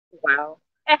Wow.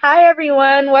 And hi,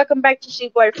 everyone. Welcome back to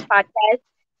She Works Podcast.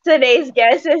 Today's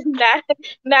guest is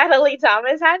Natalie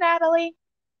Thomas. Hi, Natalie.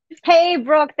 Hey,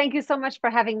 Brooke, thank you so much for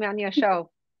having me on your show.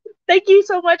 Thank you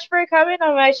so much for coming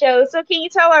on my show. So, can you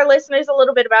tell our listeners a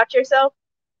little bit about yourself?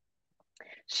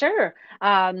 Sure.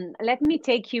 Let me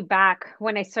take you back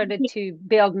when I started to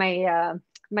build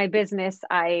my business.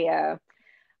 I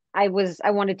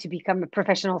wanted to become a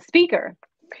professional speaker,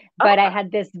 but I Oh,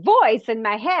 had this voice in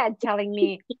my head telling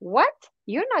me, "What?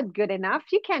 You're not good enough.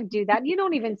 You can't do that. You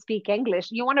don't even speak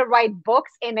English. You want to write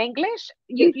books in English?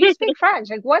 You speak French.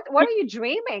 Like what are you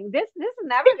dreaming? This is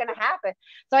never going to happen."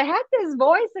 So I had this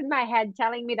voice in my head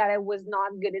telling me that I was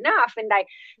not good enough and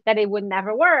that it would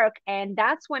never work. And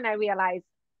that's when I realized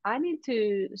I need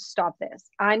to stop this.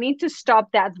 I need to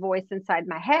stop that voice inside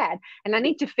my head, and I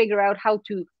need to figure out how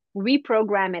to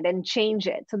reprogram it and change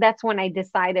it. So that's when I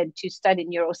decided to study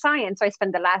neuroscience. So I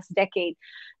spent the last decade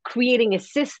creating a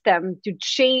system to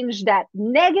change that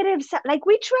negative. Like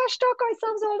we trash talk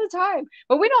ourselves all the time,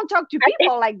 but we don't talk to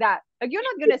people like that. Like you're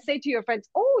not going to say to your friends,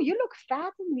 "Oh, you look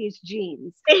fat in these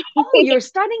jeans. Oh, you're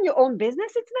starting your own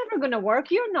business. It's never going to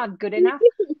work. You're not good enough."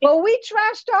 But we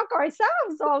trash talk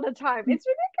ourselves all the time. It's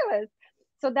ridiculous.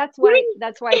 So that's why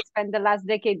I spent the last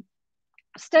decade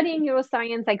studying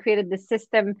neuroscience. I created this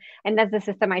system, and that's the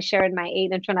system I share in my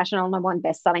 8 international #1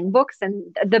 best-selling books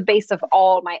and the base of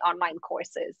all my online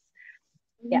courses.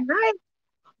 Yeah. nice.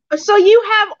 So, you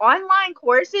have online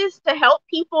courses to help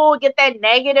people get that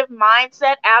negative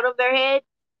mindset out of their head?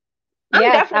 I'm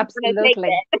Yes, definitely going to take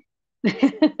absolutely.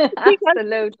 that. Because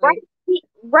Absolutely.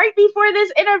 right before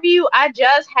this interview, I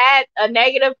just had a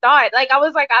negative thought. Like I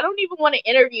was like, I don't even want to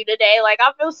interview today. Like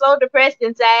I feel so depressed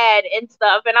and sad and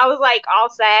stuff. And I was like all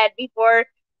sad before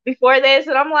this,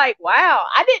 and I'm like, wow,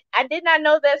 I did not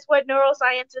know that's what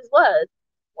neurosciences was.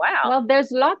 Wow. Well,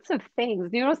 there's lots of things.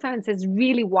 Neuroscience is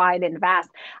really wide and vast.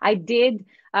 I did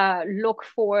look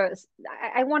for,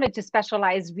 I wanted to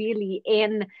specialize really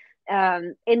in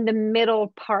the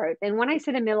middle part. And when I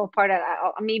say the middle part,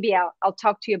 maybe I'll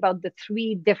talk to you about the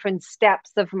three different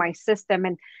steps of my system.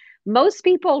 And most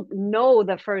people know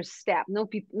the first step. No,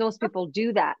 most people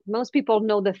do that. Most people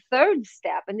know the third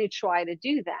step and they try to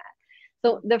do that.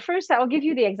 So the first, I'll give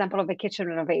you the example of a kitchen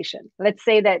renovation. Let's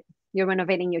say that you're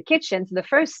renovating your kitchen. So the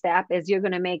first step is you're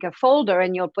going to make a folder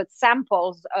and you'll put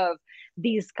samples of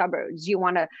these cupboards. You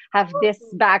want to have this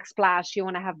backsplash. You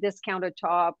want to have this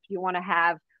countertop. You want to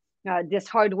have this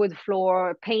hardwood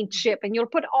floor, paint chip, and you'll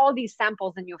put all these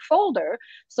samples in your folder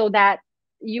so that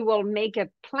you will make a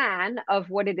plan of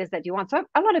what it is that you want. So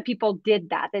a lot of people did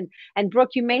that. And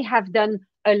Brooke, you may have done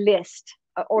a list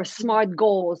or smart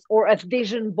goals or a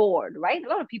vision board, right? A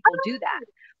lot of people do that,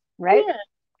 right? Yeah.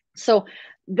 So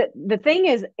the thing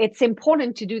is, it's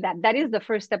important to do that. That is the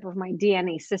first step of my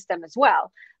DNA system as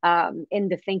well, in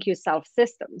the Think Yourself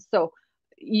system. So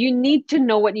you need to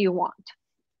know what you want.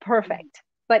 Perfect.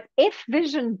 But if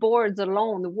vision boards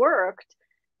alone worked,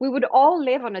 we would all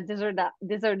live on a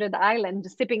deserted island,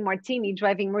 just sipping martini,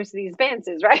 driving Mercedes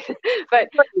Benzes, right? but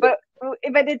but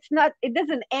but it's not. It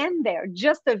doesn't end there.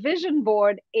 Just a vision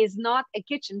board is not a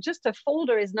kitchen. Just a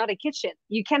folder is not a kitchen.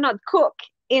 You cannot cook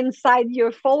inside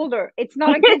your folder. It's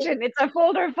not a kitchen. It's a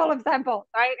folder full of samples,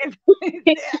 right?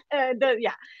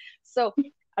 Yeah. So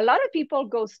a lot of people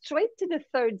go straight to the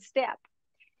third step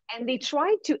and they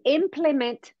try to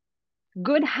implement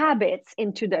good habits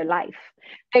into their life.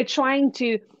 They're trying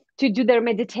to do their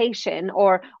meditation,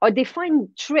 or they find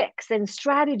tricks and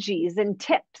strategies and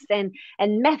tips and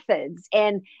methods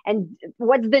and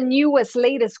what's the newest,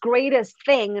 latest, greatest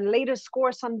thing and latest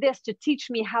course on this to teach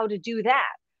me how to do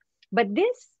that. But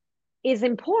this is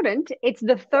important. It's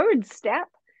the third step,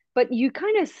 but you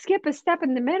kind of skip a step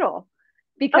in the middle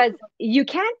because you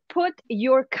can't put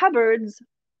your cupboards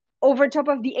over top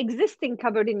of the existing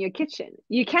cupboard in your kitchen.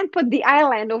 You can't put the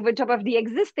island over top of the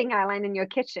existing island in your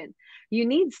kitchen. You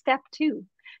need step two.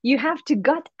 You have to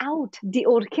gut out the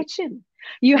old kitchen.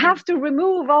 You have to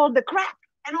remove all the crap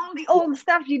and all the old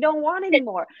stuff you don't want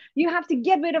anymore. You have to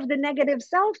get rid of the negative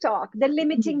self talk, the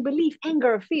limiting belief,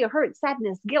 anger, fear, hurt,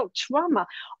 sadness, guilt, trauma,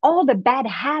 all the bad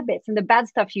habits and the bad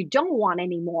stuff you don't want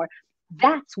anymore.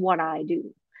 That's what I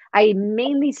do. I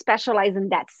mainly specialize in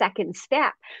that second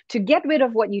step to get rid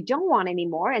of what you don't want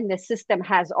anymore. And the system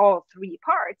has all three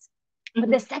parts. But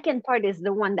the second part is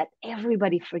the one that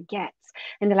everybody forgets.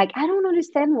 And they're like, I don't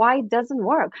understand why it doesn't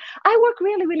work. I work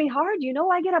really, really hard.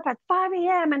 I get up at 5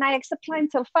 a.m. and I accept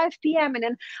clients till 5 p.m. And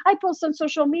then I post on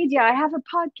social media. I have a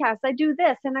podcast. I do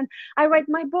this. And then I write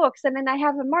my books. And then I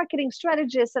have a marketing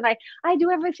strategist. And I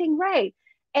do everything right.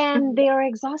 And they are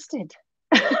exhausted.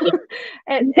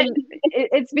 And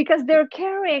it's because they're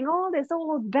carrying all this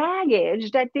old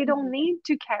baggage that they don't need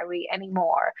to carry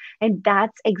anymore. And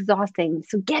that's exhausting.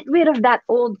 So get rid of that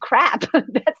old crap.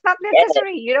 That's not Yes.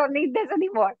 necessary. You don't need this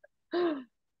anymore.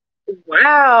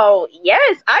 Wow.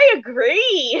 Yes, I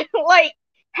agree. Like,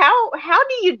 how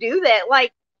do you do that?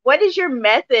 Like, what is your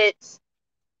methods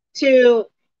to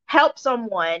help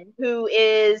someone who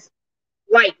is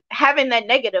like having that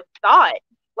negative thought?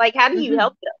 Like, how do you Mhm.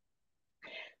 help them?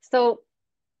 So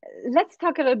let's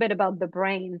talk a little bit about the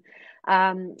brain.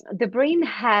 The brain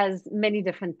has many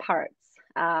different parts.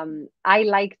 I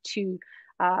like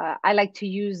to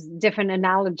use different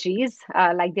analogies,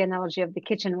 like the analogy of the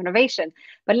kitchen renovation.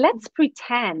 But let's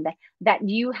pretend that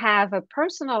you have a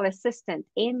personal assistant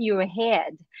in your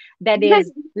head that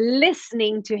is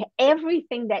listening to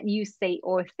everything that you say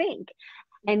or think.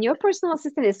 And your personal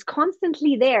assistant is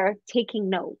constantly there taking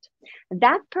note.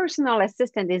 That personal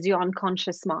assistant is your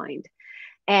unconscious mind,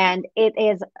 and it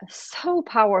is so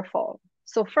powerful.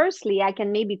 So, firstly, I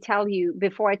can maybe tell you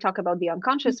before I talk about the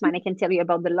unconscious mind, I can tell you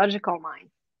about the logical mind.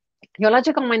 Your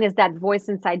logical mind is that voice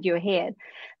inside your head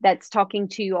that's talking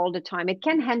to you all the time. It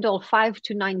can handle 5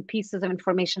 to 9 pieces of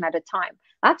information at a time.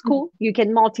 That's cool. You can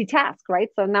multitask, right?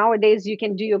 So nowadays you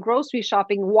can do your grocery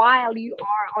shopping while you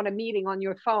are on a meeting on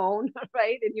your phone,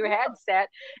 right? In your headset,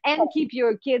 and keep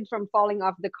your kid from falling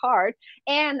off the cart.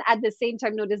 And at the same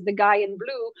time, notice the guy in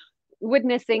blue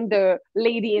witnessing the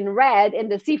lady in red in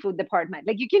the seafood department.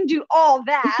 Like you can do all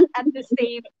that at the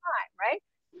same time, right?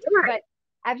 Right. But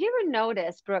have you ever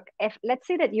noticed, Brooke, if let's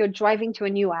say that you're driving to a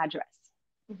new address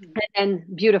and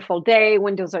beautiful day,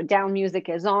 windows are down, music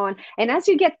is on, and as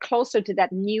you get closer to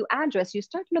that new address, you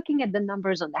start looking at the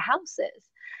numbers on the houses.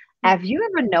 Have you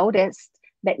ever noticed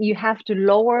that you have to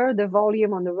lower the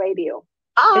volume on the radio?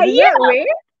 Oh Isn't that yeah. weird?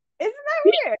 Isn't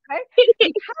that weird, right?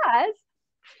 Because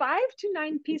 5 to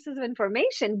 9 pieces of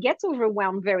information gets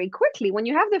overwhelmed very quickly. When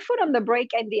you have the foot on the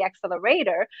brake and the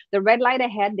accelerator, the red light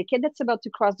ahead, the kid that's about to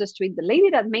cross the street, the lady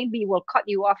that maybe will cut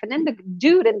you off, and then the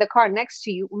dude in the car next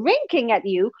to you winking at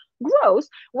you, gross.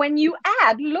 When you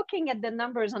add looking at the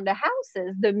numbers on the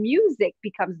houses, the music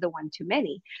becomes the one too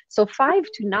many. So 5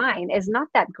 to 9 is not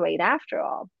that great after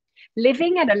all.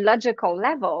 Living at a logical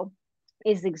level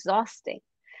is exhausting.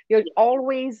 You're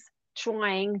always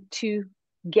trying to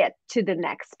get to the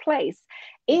next place.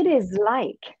 It is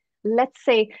like, let's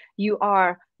say you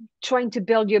are trying to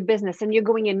build your business and you're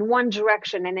going in one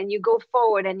direction, and then you go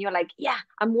forward and you're like, yeah,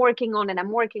 I'm working on it,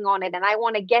 and I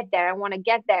want to get there, I want to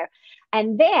get there.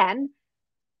 And then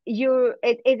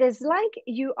it is like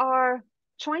you are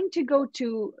trying to go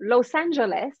to Los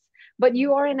Angeles, but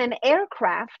you are in an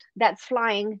aircraft that's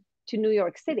flying to New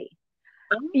York City.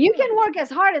 You can work as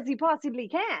hard as you possibly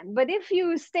can, but if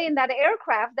you stay in that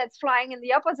aircraft that's flying in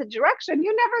the opposite direction,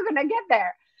 you're never going to get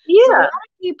there. So a lot Yeah.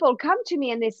 of people come to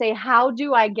me and they say, how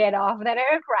do I get off that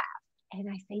aircraft? And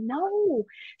I say, no,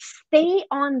 stay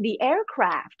on the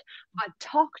aircraft, but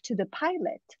talk to the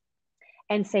pilot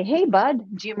and say, hey,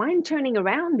 bud, do you mind turning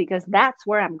around? Because that's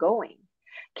where I'm going.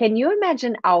 Can you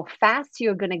imagine how fast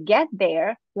you're going to get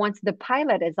there once the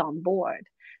pilot is on board?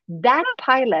 That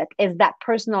pilot is that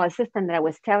personal assistant that I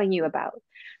was telling you about.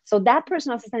 So, that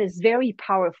personal assistant is very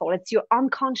powerful. It's your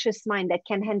unconscious mind that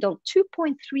can handle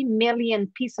 2.3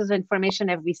 million pieces of information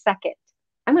every second.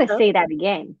 I'm going to say that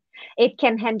again. It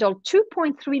can handle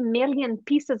 2.3 million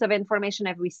pieces of information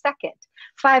every second.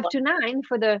 5 to 9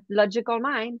 for the logical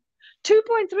mind,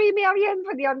 2.3 million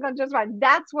for the unconscious mind.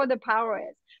 That's where the power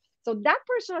is. So that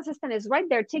personal assistant is right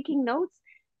there taking notes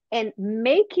and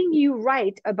making you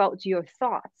write about your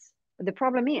thoughts. But the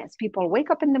problem is, people wake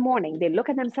up in the morning, they look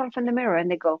at themselves in the mirror and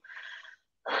they go,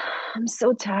 I'm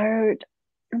so tired.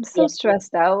 I'm so Yeah.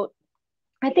 stressed out.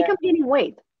 I think Yeah. I'm gaining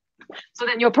weight. So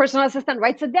then your personal assistant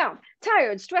writes it down.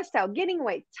 Tired, stressed out, gaining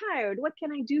weight, tired. What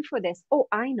can I do for this? Oh,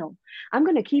 I know. I'm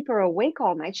going to keep her awake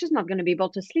all night. She's not going to be able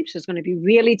to sleep. She's going to be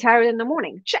really tired in the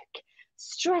morning. Check.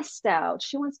 Stressed out.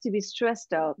 She wants to be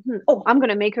stressed out. Oh, I'm going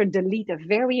to make her delete a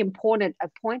very important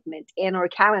appointment in her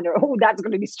calendar. Oh, that's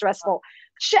going to be stressful.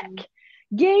 Check.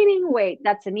 Gaining weight.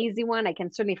 That's an easy one. I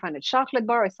can certainly find a chocolate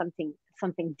bar or something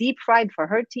deep fried for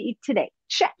her to eat today.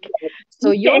 Check. So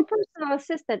your personal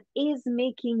assistant is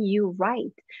making you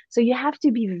right. So you have to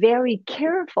be very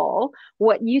careful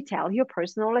what you tell your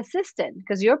personal assistant,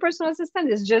 because your personal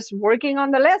assistant is just working on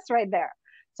the list right there.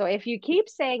 So if you keep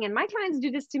saying, and my clients do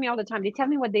this to me all the time, they tell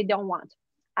me what they don't want.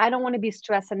 I don't want to be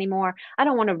stressed anymore. I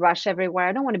don't want to rush everywhere.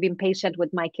 I don't want to be impatient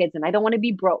with my kids, and I don't want to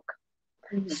be broke.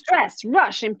 Stress,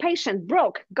 rush, impatient,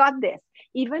 broke, got this.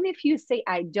 Even if you say,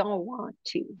 I don't want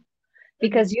to,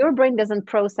 because your brain doesn't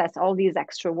process all these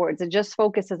extra words. It just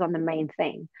focuses on the main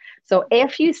thing. So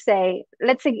if you say,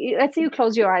 let's say you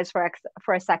close your eyes for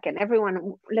a second.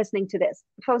 Everyone listening to this,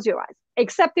 close your eyes.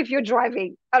 Except if you're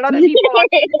driving. A lot of people are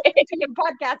listening to your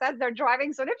podcast as they're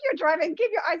driving. So if you're driving,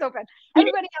 keep your eyes open.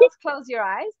 Everybody else, close your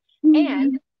eyes.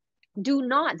 And do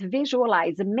not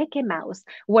visualize Mickey Mouse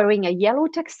wearing a yellow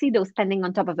tuxedo standing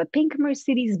on top of a pink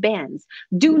Mercedes Benz.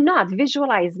 Do not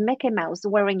visualize Mickey Mouse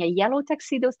wearing a yellow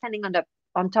tuxedo standing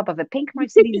on top of a pink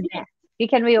Mercedes Benz. You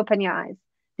can reopen your eyes.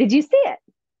 Did you see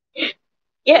it?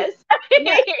 Yes.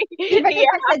 Yes. Even Yeah.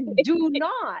 if I said do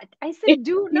not, I said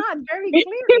do not very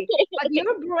clearly. But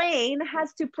your brain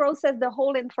has to process the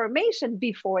whole information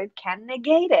before it can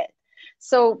negate it.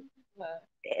 So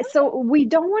we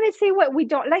don't want to say what we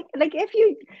don't like. If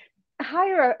you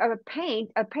hire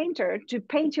a painter to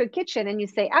paint your kitchen and you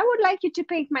say, I would like you to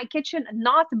paint my kitchen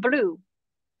not blue,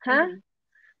 huh?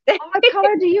 What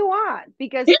color do you want?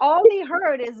 Because all they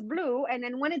heard is blue, and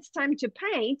then when it's time to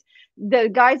paint, the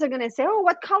guys are going to say, oh,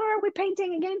 what color are we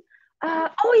painting again?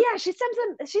 Oh yeah, she said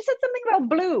something about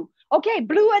blue. Okay,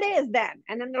 blue it is then.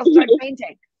 And then they'll start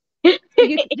painting. So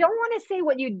you don't want to say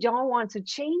what you don't want. To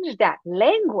change that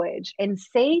language and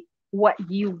say what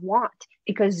you want,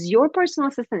 because your personal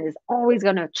assistant is always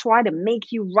going to try to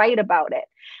make you right about it.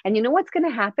 And you know what's going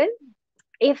to happen?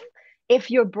 If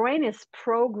your brain is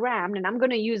programmed, and I'm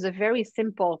going to use a very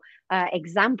simple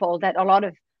example that a lot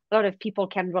of people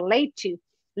can relate to.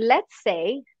 Let's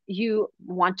say you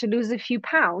want to lose a few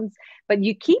pounds, but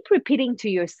you keep repeating to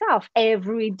yourself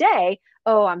every day,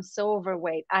 oh, I'm so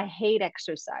overweight. I hate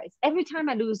exercise. Every time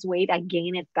I lose weight, I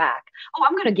gain it back. Oh,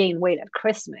 I'm going to gain weight at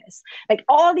Christmas. Like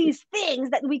all these things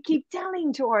that we keep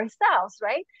telling to ourselves,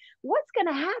 right? What's going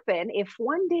to happen if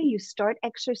one day you start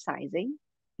exercising,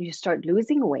 you start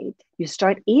losing weight, you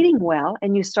start eating well,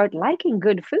 and you start liking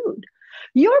good food?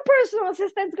 Your personal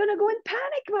assistant's going to go in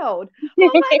panic mode.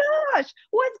 Oh my gosh,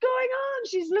 what's going on?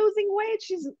 She's losing weight.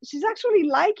 She's actually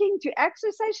liking to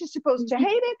exercise. She's supposed to hate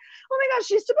it. Oh my gosh,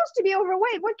 she's supposed to be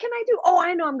overweight. What can I do? Oh,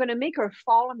 I know, I'm going to make her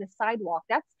fall on the sidewalk.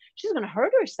 She's going to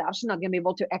hurt herself. She's not going to be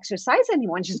able to exercise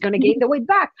anymore. She's going to gain the weight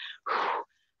back.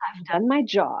 I've done my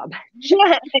job.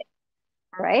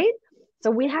 Right?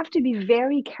 So we have to be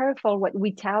very careful what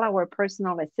we tell our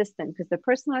personal assistant, because the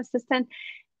personal assistant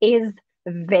is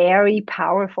very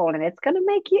powerful, and it's going to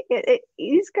make you,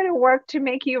 it's going to work to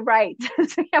make you right.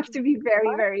 So you have to be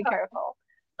very, very careful.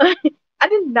 I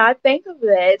did not think of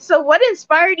that. So what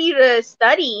inspired you to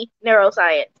study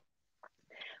neuroscience?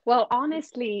 Well,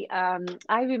 honestly, I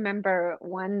remember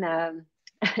when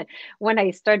I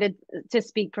started to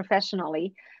speak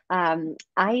professionally,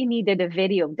 I needed a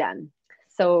video done.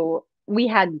 So we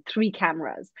had 3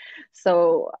 cameras.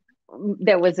 So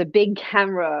there was a big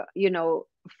camera,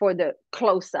 for the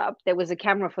close up. There was a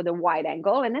camera for the wide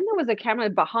angle. And then there was a camera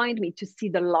behind me to see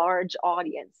the large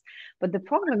audience. But the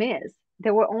problem is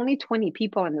there were only 20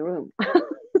 people in the room.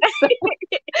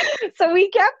 So we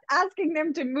kept asking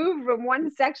them to move from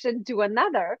one section to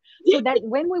another, so that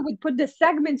when we would put the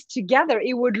segments together,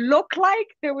 it would look like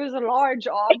there was a large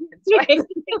audience. Right?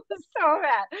 It was so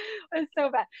bad. It was so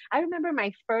bad. I remember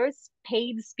my first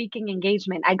paid speaking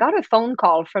engagement. I got a phone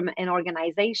call from an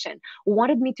organization who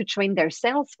wanted me to train their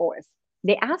sales force.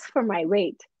 They asked for my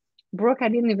rate. Brooke, I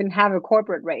didn't even have a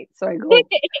corporate rate. So I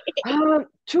go,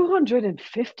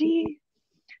 250.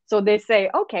 So they say,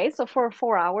 okay, so for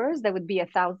 4 hours, that would be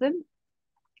 1,000.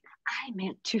 I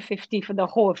meant 250 for the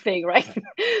whole thing, right?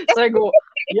 So I go,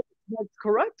 yes, that's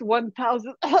correct,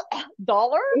 $1,000.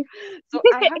 So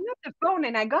I hung up the phone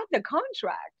and I got the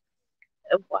contract.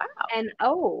 Wow. And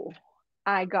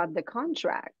I got the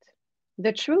contract.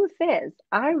 The truth is,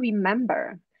 I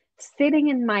remember sitting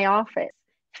in my office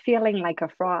feeling like a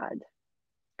fraud.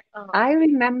 I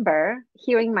remember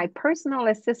hearing my personal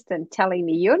assistant telling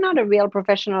me, you're not a real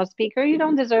professional speaker. You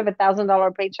don't deserve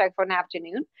 $1,000 paycheck for an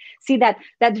afternoon. See, that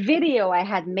video I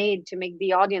had made to make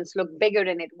the audience look bigger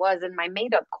than it was, and my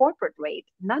made up corporate rate,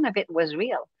 none of it was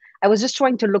real. I was just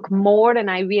trying to look more than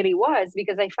I really was,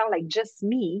 because I felt like just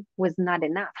me was not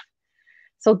enough.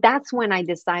 So that's when I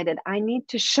decided I need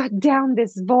to shut down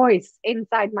this voice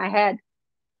inside my head.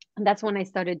 And that's when I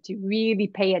started to really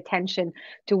pay attention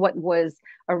to what was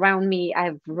around me.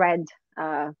 I've read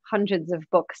hundreds of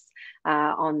books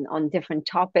on different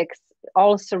topics,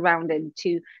 all surrounded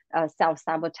to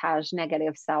self-sabotage,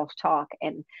 negative self-talk,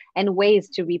 and ways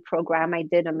to reprogram. I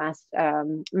did a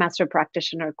master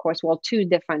practitioner course, well, 2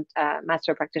 different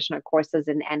master practitioner courses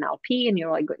in NLP, in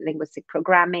neuro-linguistic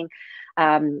programming.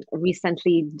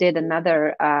 Recently did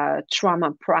another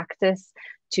trauma practice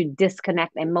to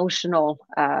disconnect emotional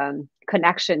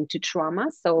connection to trauma.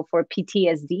 So for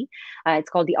PTSD, it's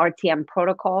called the RTM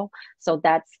protocol. So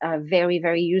that's very,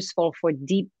 very useful for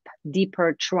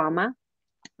deeper trauma.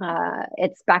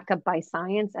 It's backed up by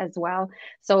science as well.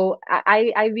 So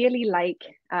I really like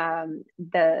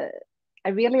the I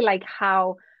really like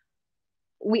how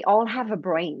we all have a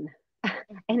brain,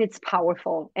 and it's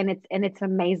powerful, and it's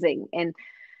amazing. And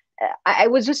I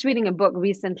was just reading a book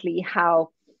recently how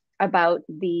about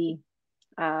the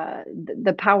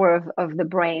power of the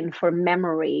brain for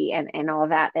memory and all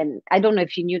that. And I don't know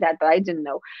if you knew that, but I didn't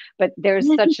know. But there's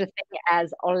such a thing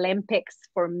as Olympics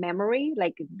for memory,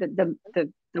 like the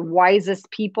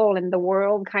wisest people in the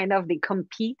world kind of they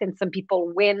compete, and some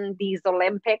people win these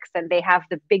Olympics and they have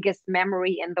the biggest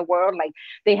memory in the world. Like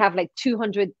they have like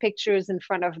 200 pictures in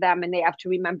front of them and they have to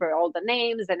remember all the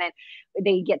names, and then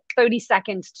they get 30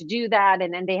 seconds to do that,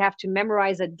 and then they have to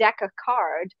memorize a deck of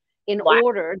cards in Wow.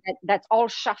 order that's all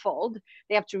shuffled.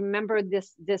 They have to remember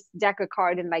this deck of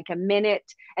card in like a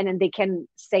minute, and then they can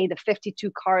say the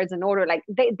 52 cards in order. Like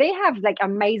they have like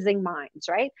amazing minds,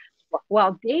 right?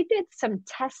 Well, they did some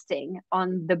testing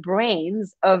on the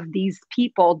brains of these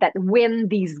people that win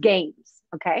these games,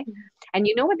 okay? And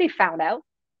you know what they found out?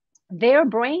 Their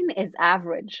brain is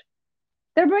average.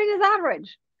 Their brain is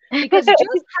average because just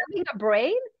having a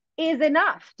brain is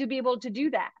enough to be able to do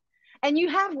that. And you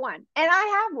have one, and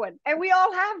I have one, and we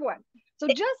all have one. So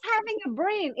just having a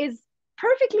brain is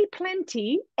perfectly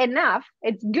plenty enough.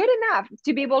 It's good enough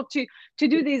to be able to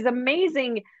do these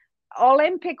amazing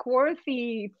Olympic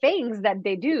worthy things that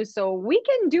they do. So we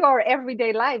can do our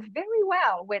everyday life very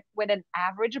well with an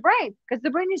average brain, because the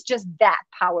brain is just that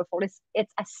powerful.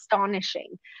 It's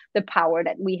astonishing the power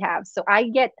that we have. So I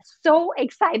get so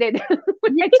excited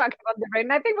when I talk about the brain.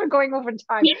 I think we're going over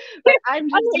time, but I'm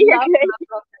just love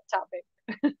that topic.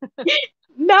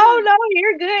 No,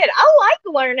 you're good. I like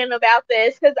learning about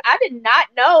this because I did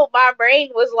not know my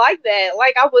brain was like that.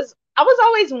 Like I was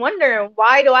always wondering,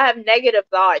 why do I have negative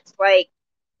thoughts? Like,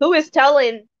 who is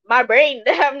telling my brain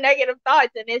to have negative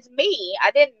thoughts? And it's me.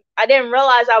 I didn't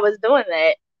realize I was doing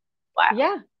that. Wow.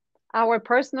 Yeah, our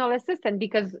personal assistant,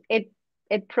 because it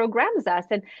programs us.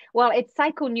 And well, it's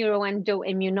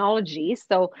psychoneuroendoimmunology,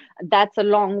 so that's a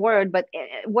long word, but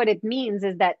what it means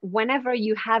is that whenever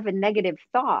you have a negative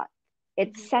thought,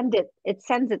 it sends it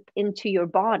into your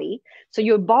body. So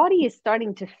your body is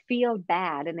starting to feel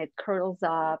bad, and it curls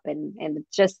up, and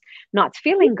it's just not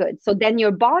feeling good. So then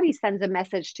your body sends a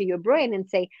message to your brain and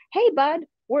say, hey bud,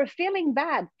 we're feeling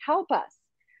bad, help us.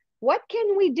 What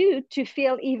can we do to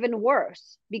feel even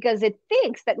worse? Because it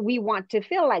thinks that we want to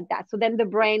feel like that. So then the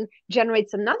brain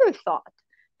generates another thought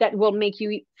that will make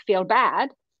you feel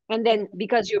bad. And then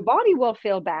because your body will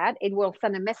feel bad, it will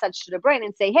send a message to the brain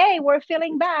and say, hey, we're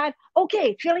feeling bad.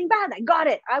 Okay, feeling bad. I got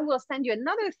it. I will send you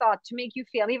another thought to make you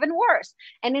feel even worse.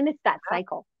 And then it's that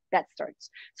cycle that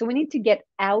starts. So we need to get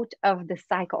out of the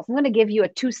cycles. I'm going to give you a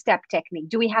two-step technique.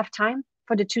 Do we have time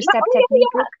for the two-step Oh, technique, yeah,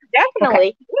 Brooke? yeah, Okay.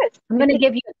 definitely. Yes. I'm going to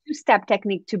give you a two-step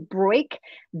technique to break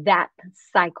that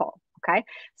cycle. Okay.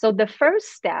 So the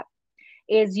first step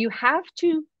is you have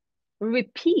to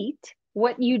repeat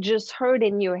what you just heard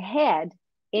in your head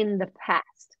in the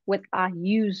past with I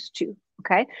used to.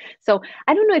 Okay. So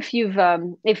I don't know if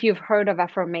you've heard of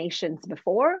affirmations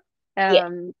before. Yeah.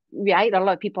 Right. A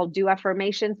lot of people do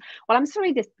affirmations. Well, I'm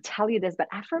sorry to tell you this, but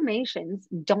affirmations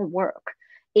don't work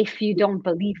if you don't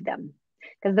believe them.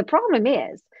 Because the problem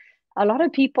is a lot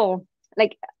of people,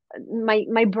 like,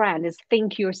 my brand is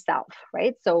think yourself,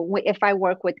 right? So if I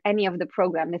work with any of the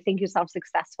program, the think yourself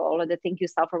successful, or the think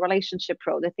yourself a relationship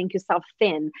pro, the think yourself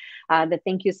thin, the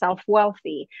think yourself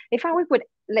wealthy, if I work with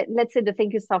let's say the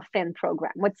think yourself thin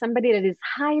program with somebody that is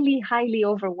highly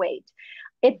overweight,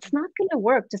 it's not going to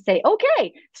work to say,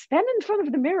 okay, stand in front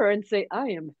of the mirror and say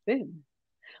I am thin.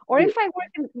 Or if I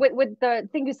work with the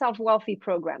think yourself wealthy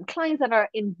program, clients that are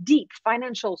in deep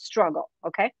financial struggle,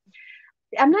 okay,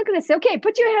 I'm not going to say, okay,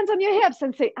 put your hands on your hips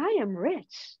and say, I am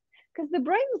rich. Because the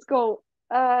brains go,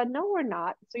 no, we're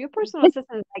not. So your personal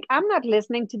assistant is like, I'm not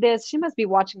listening to this. She must be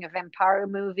watching a vampire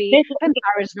movie.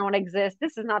 Vampires don't exist.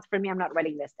 This is not for me. I'm not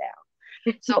writing this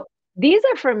down. So these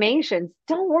affirmations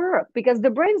don't work because the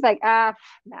brain's like, nah,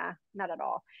 not at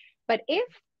all. But if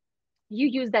you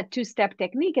use that two-step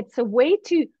technique, it's a way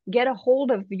to get a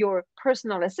hold of your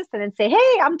personal assistant and say,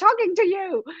 hey, I'm talking to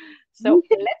you. So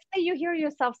let's say you hear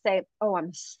yourself say, oh,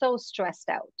 I'm so stressed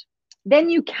out. Then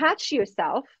you catch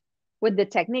yourself with the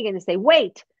technique and you say,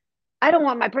 wait, I don't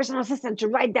want my personal assistant to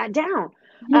write that down.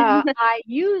 I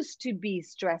used to be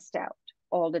stressed out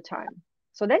all the time.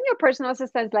 So then your personal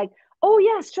assistant is like, oh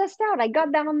yeah, stressed out. I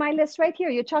got that on my list right here.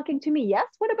 You're talking to me. Yes.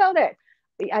 What about it?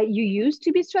 You used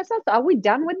to be stressed out. So are we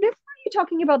done with this? What are you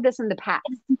talking about this in the past.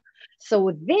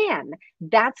 So then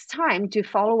that's time to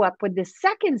follow up with the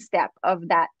second step of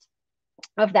that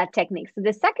technique. So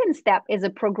the second step is a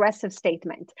progressive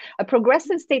statement. A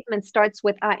progressive statement starts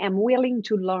with I am willing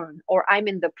to learn, or I'm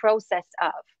in the process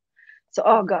of. So,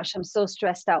 oh gosh, I'm so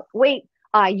stressed out. Wait,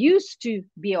 I used to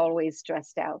be always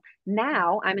stressed out.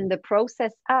 Now I'm in the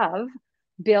process of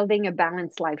building a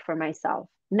balanced life for myself.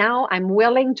 Now I'm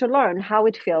willing to learn how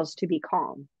it feels to be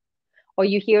calm. Or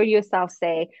you hear yourself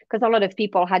say, because a lot of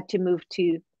people had to move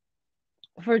to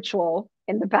virtual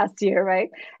in the past year, right?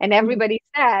 And everybody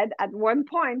said at one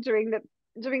point during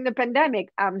the pandemic,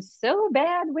 I'm so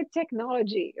bad with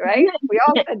technology, right? We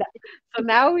all said that. So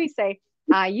now we say,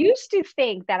 I used to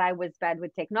think that I was bad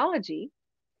with technology.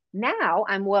 Now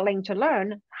I'm willing to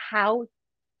learn how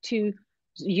to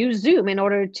use Zoom in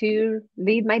order to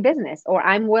lead my business, or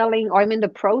I'm in the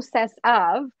process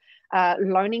of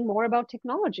learning more about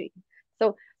technology.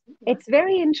 So it's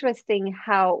very interesting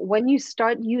how when you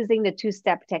start using the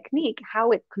two-step technique,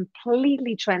 how it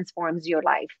completely transforms your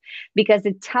life, because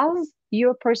it tells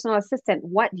your personal assistant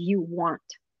what you want,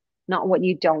 not what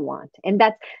you don't want. And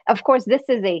that's, of course, this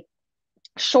is a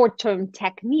short-term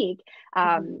technique.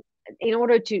 In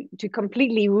order to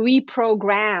completely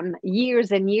reprogram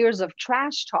years and years of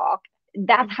trash talk,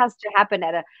 that has to happen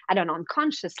at an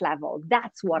unconscious level.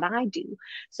 That's what I do.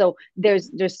 So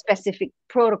there's specific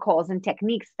protocols and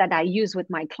techniques that I use with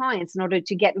my clients in order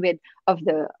to get rid of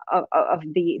the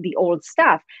old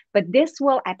stuff. But this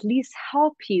will at least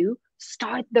help you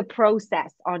start the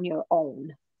process on your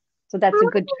own. So that's a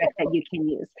good trick that you can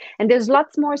use. And there's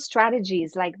lots more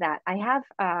strategies like that. I have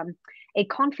a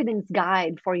confidence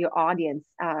guide for your audience,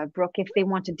 Brooke, if they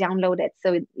want to download it.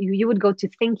 So you would go to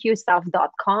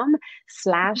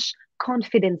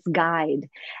thinkyourself.com/confidence guide.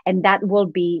 And that will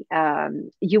be,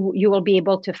 you will be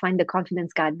able to find the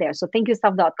confidence guide there. So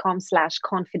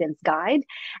thinkyourself.com/confidence guide.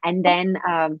 And then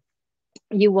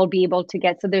you will be able to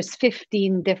get, so there's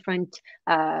 15 different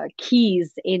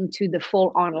keys into the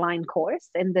full online course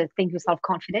in the Think Yourself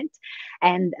Confident.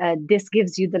 And this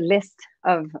gives you the list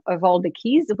of all the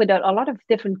keys with a lot of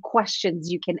different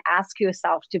questions you can ask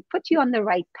yourself to put you on the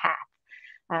right path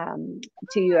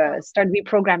to start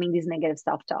reprogramming these negative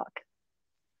self-talk.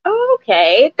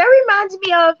 Okay. That reminds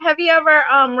me of, have you ever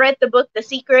read the book The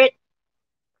Secret?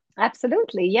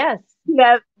 Absolutely, yes.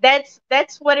 Yeah, that's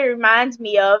what it reminds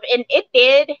me of. And it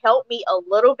did help me a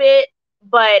little bit,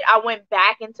 but I went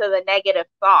back into the negative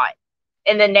thought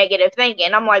and the negative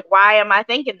thinking. I'm like, why am I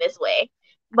thinking this way?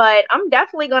 But I'm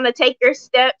definitely gonna take your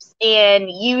steps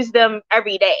and use them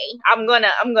every day. I'm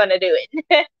gonna do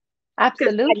it.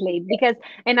 Absolutely. Because,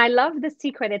 and I love The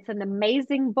Secret. It's an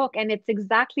amazing book. And it's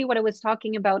exactly what I was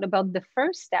talking about the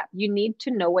first step. You need to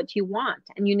know what you want,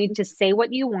 and you need to say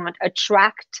what you want,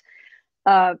 attract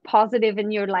positive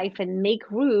in your life, and make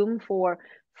room for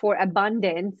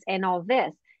abundance and all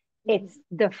this. It's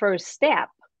the first step.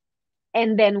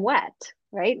 And then what?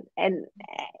 Right? And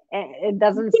it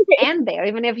doesn't end there.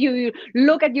 Even if you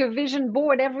look at your vision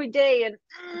board every day and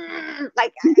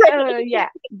like yeah,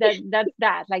 that's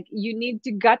that. Like, you need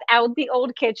to gut out the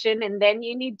old kitchen, and then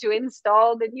you need to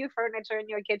install the new furniture in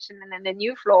your kitchen, and then the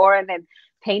new floor, and then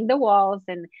paint the walls,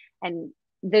 and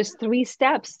there's 3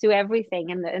 steps to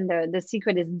everything. And the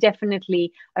secret is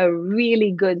definitely a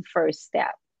really good first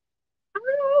step.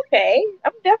 Okay,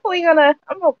 I'm definitely gonna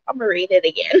read it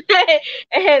again.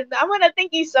 And I want to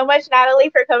thank you so much, Nathalie,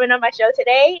 for coming on my show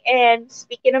today and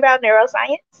speaking about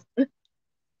neuroscience.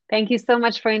 Thank you so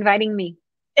much for inviting me.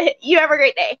 You have a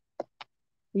great day.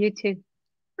 You too.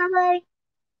 Bye bye.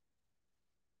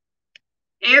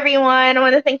 Hey everyone, I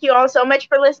want to thank you all so much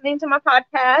for listening to my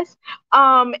podcast.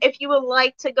 If you would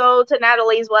like to go to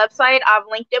Nathalie's website, I've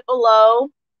linked it below.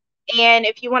 And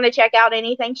if you want to check out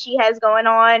anything she has going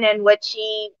on and what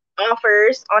she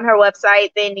offers on her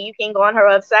website, then you can go on her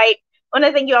website. I want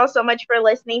to thank you all so much for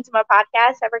listening to my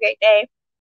podcast. Have a great day.